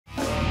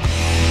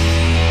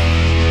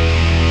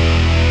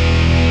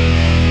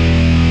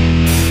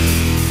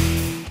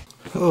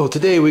So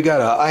today we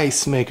got an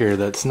ice maker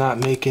that's not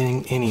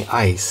making any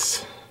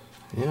ice.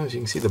 As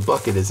you can see, the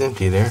bucket is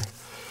empty there.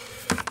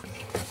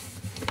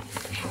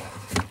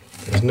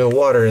 There's no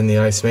water in the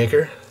ice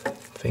maker.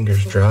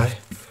 Fingers dry.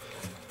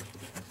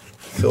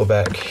 Fill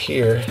back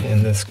here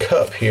in this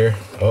cup here.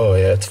 Oh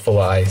yeah, it's full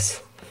of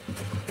ice.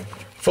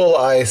 Full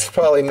of ice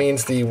probably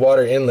means the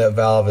water inlet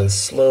valve is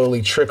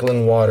slowly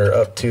trickling water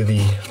up to the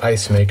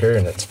ice maker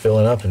and it's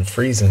filling up and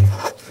freezing.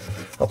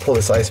 I'll pull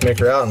this ice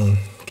maker out and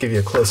give you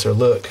a closer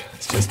look.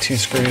 It's just 2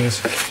 screws,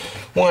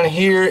 one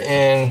here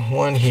and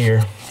one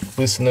here.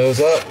 Loosen those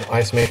up,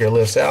 ice maker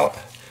lifts out,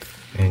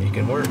 and you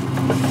can work. Get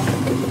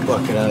the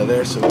bucket out of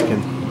there so we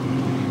can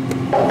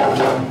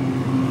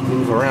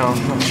move around.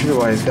 Not sure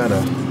why he's got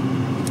a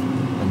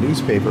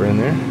newspaper in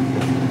there.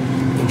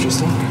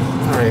 Interesting.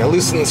 Alright, I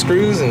loosen the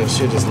screws and it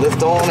should just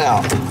lift on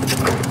out.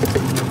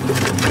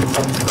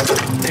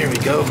 There we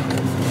go.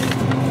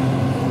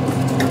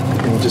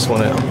 And you just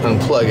want to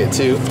unplug it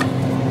too.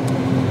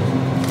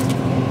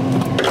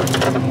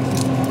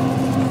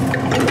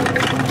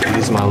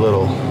 Use my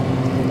little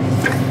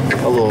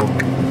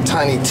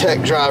tiny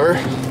tech driver.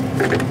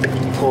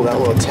 Pull that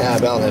little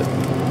tab out,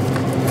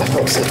 that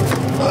helps it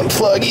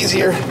unplug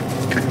easier.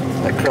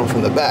 That come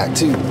from the back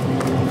too.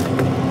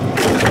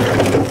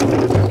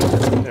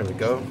 There we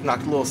go.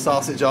 Knocked a little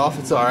sausage off.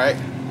 It's all right.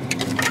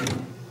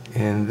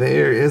 And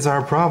there is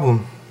our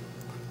problem.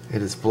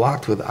 It is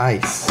blocked with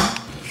ice.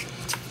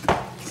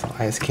 So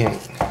ice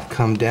can't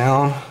come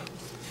down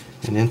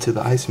and into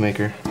the ice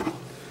maker.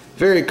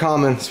 Very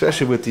common,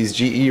 especially with these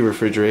GE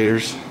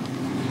refrigerators.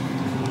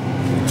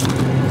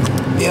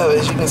 Yeah,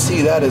 as you can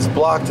see, that is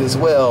blocked as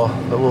well.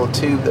 The little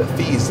tube that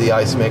feeds the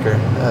ice maker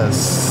has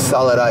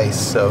solid ice,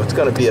 so it's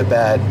going to be a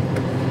bad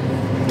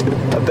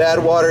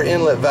water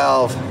inlet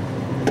valve.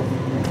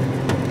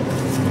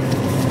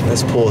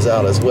 This pulls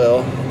out as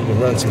well. You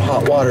can run some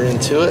hot water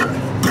into it,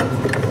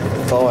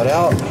 thaw it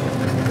out.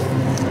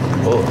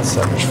 Oh, that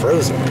sucker's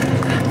frozen.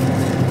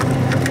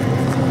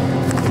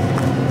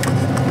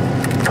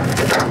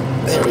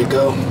 There we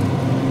go.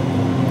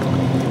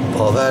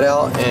 Pull that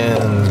out,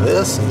 and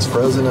this is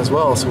frozen as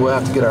well, so we'll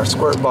have to get our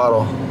squirt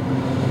bottle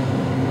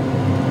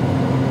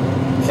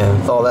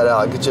and thaw that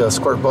out. Get you a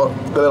squirt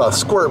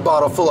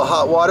bottle full of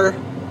hot water,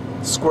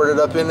 squirt it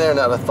up in there, and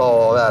that'll thaw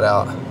all that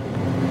out.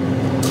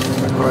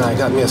 Alright,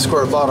 got me a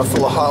squirt bottle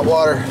full of hot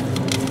water.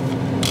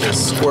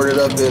 Just squirt it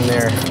up in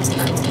there.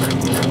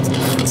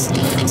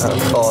 That'll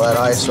thaw that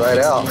ice right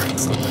out.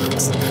 That's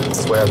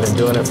the way I've been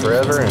doing it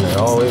forever, and it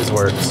always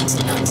works.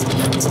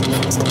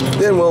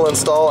 Then we'll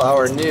install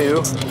our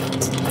new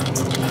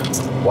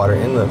water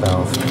inlet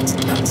valve.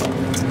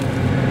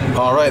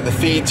 Alright, the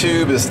feed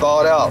tube is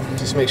thawed out.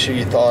 Just make sure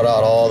you thaw it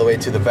out all the way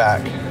to the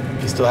back.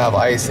 If you still have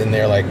ice in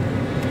there, like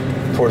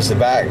towards the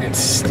back, it's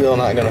still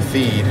not going to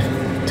feed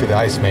to the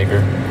ice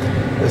maker.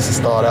 This is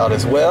thawed out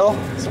as well,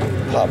 so we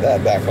can pop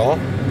that back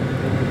on.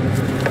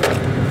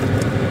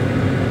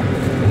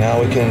 Now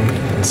we can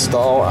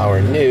install our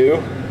new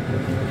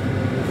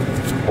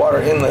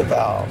water inlet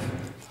valve.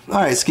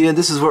 Alright, Skid,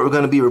 this is what we're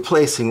going to be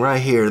replacing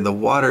right here, the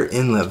water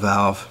inlet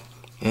valve.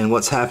 And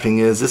what's happening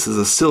is this is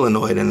a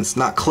solenoid and it's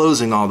not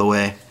closing all the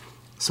way.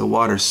 So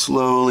water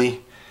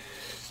slowly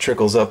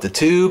trickles up the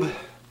tube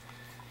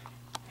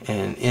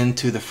and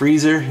into the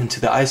freezer, into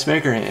the ice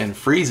maker, and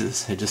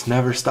freezes. It just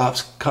never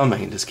stops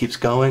coming. It just keeps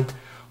going.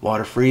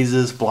 Water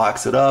freezes,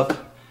 blocks it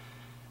up,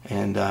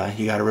 and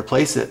you got to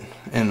replace it.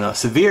 In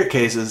severe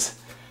cases,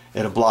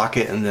 it'll block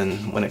it, and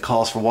then when it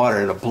calls for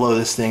water, it'll blow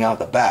this thing out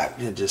the back.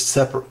 It just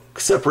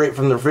separate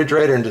from the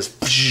refrigerator and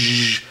just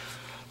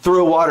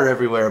throw water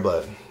everywhere.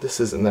 But this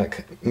isn't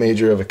that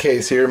major of a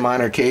case here,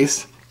 minor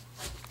case.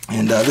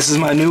 And this is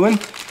my new one.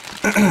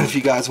 If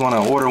you guys want to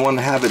order one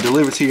to have it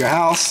delivered to your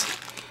house,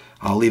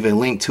 I'll leave a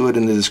link to it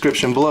in the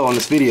description below on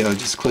this video.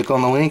 Just click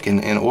on the link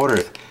and order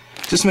it.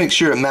 Just make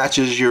sure it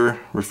matches your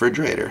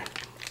refrigerator.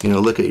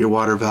 Look at your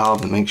water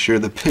valve and make sure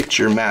the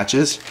picture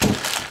matches.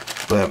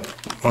 But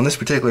on this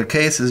particular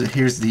case,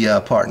 here's the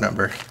part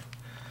number.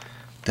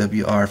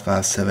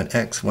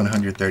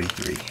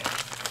 WR57X133.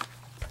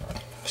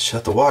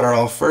 Shut the water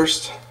off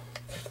first.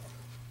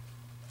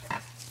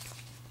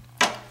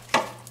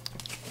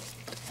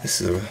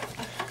 This is a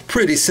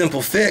pretty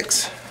simple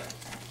fix.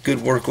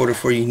 Good work order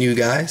for you new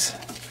guys.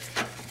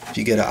 If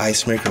you get an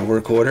ice maker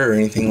work order or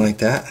anything like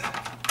that.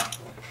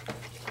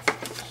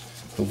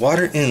 The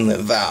water inlet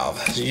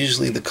valve is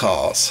usually the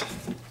cause.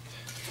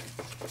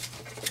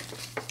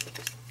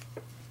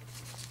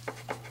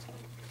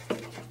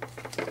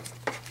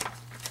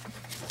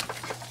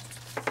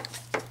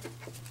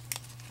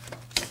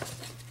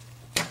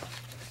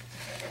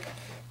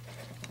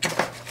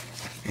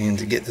 And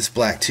to get this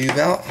black tube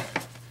out,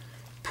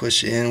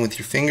 push it in with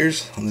your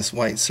fingers on this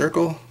white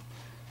circle.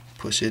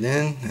 Push it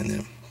in and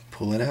then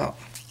pull it out.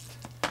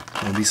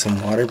 There'll be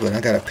some water, but I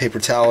got a paper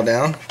towel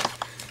down.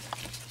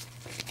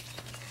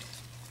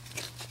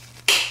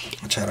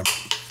 I'll try to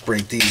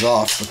break these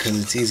off because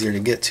it's easier to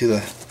get to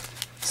the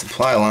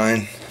supply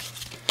line.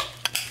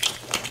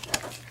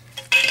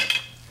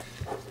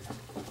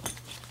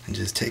 And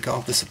just take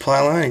off the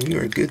supply line and you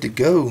are good to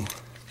go.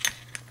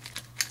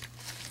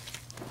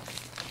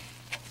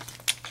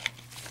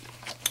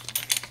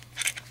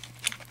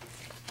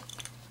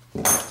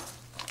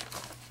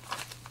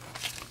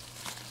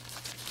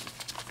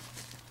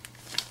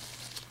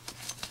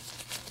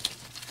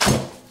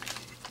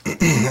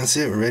 That's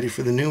it, we're ready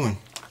for the new one.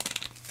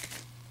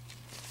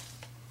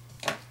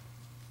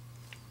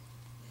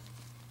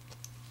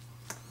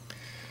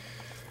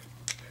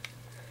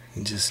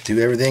 And just do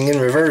everything in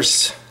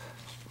reverse.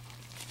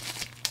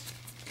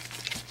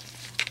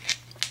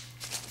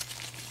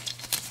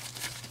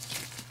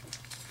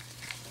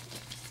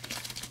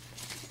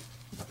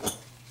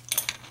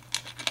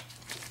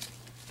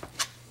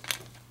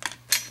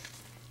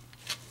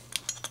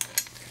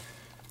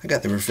 I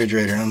got the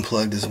refrigerator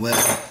unplugged as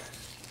well,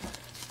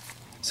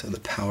 so the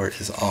power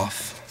is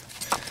off.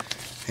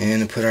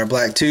 And to put our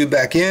black tube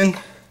back in,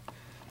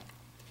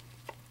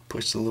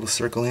 push the little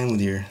circle in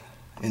with your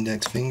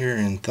index finger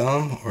and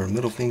thumb, or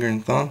middle finger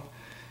and thumb,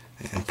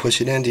 and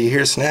push it in till you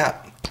hear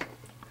snap.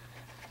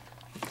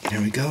 There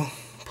we go.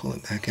 Pull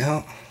it back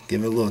out,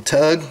 give it a little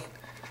tug.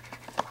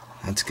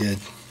 That's good.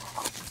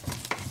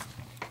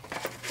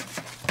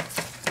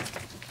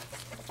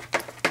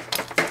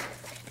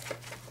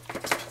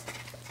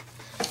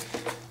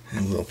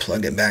 And we'll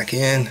plug it back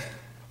in.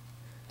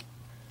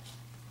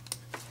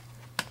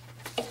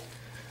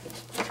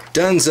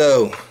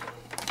 Donezo.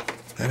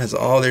 That is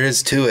all there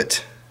is to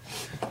it.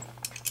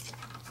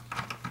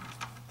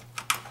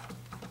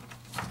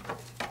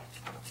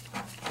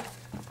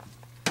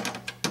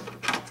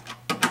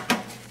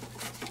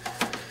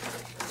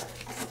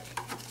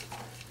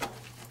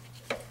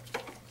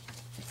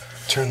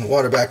 Turn the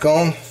water back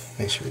on.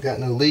 Make sure we got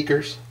no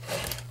leakers.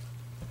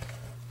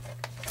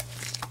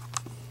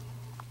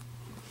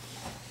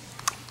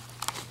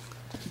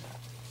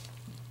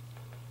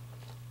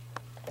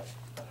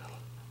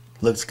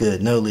 Looks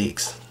good, no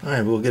leaks.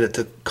 Alright, we'll get it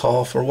to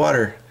call for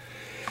water.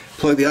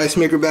 Plug the ice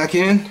maker back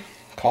in,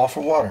 call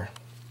for water.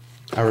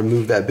 I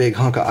removed that big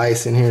hunk of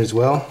ice in here as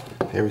well.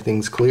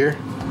 Everything's clear.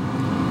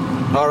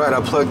 Alright,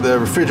 I'll plug the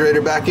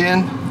refrigerator back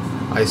in.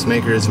 Ice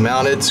maker is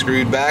mounted,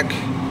 screwed back,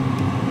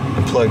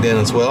 and plugged in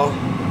as well.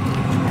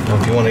 Now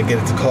if you want to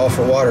get it to call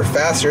for water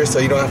faster so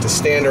you don't have to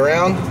stand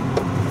around,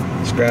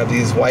 just grab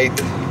these white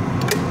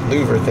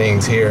louver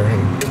things here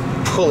and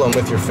pull them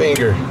with your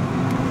finger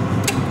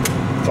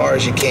as far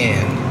as you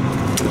can.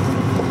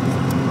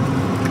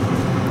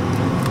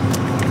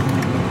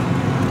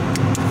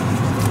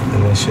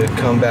 And it should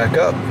come back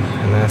up,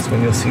 and that's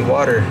when you'll see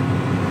water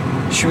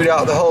shoot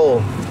out the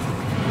hole.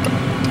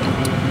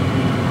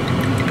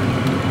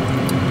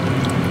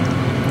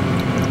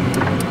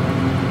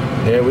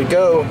 There we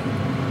go.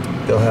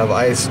 They'll have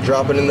ice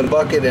dropping in the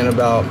bucket in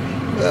about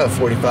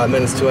 45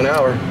 minutes to an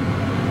hour.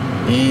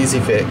 Easy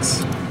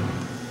fix.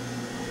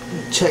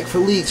 Check for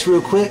leaks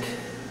real quick.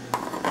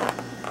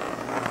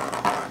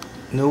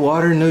 No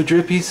water, no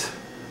drippies.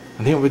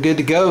 I think we're good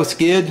to go,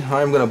 Skid.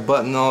 I'm gonna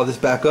button all this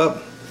back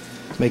up,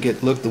 make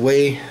it look the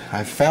way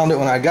I found it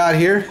when I got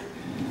here.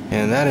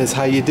 And that is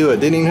how you do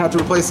it. Didn't even have to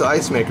replace the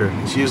ice maker.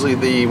 It's usually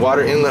the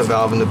water inlet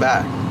valve in the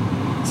back.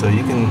 So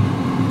you can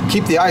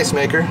keep the ice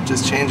maker,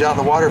 just change out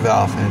the water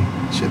valve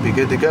and it should be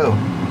good to go.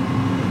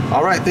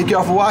 Alright, thank you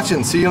all for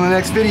watching. See you in the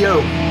next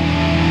video.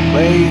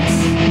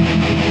 Lates.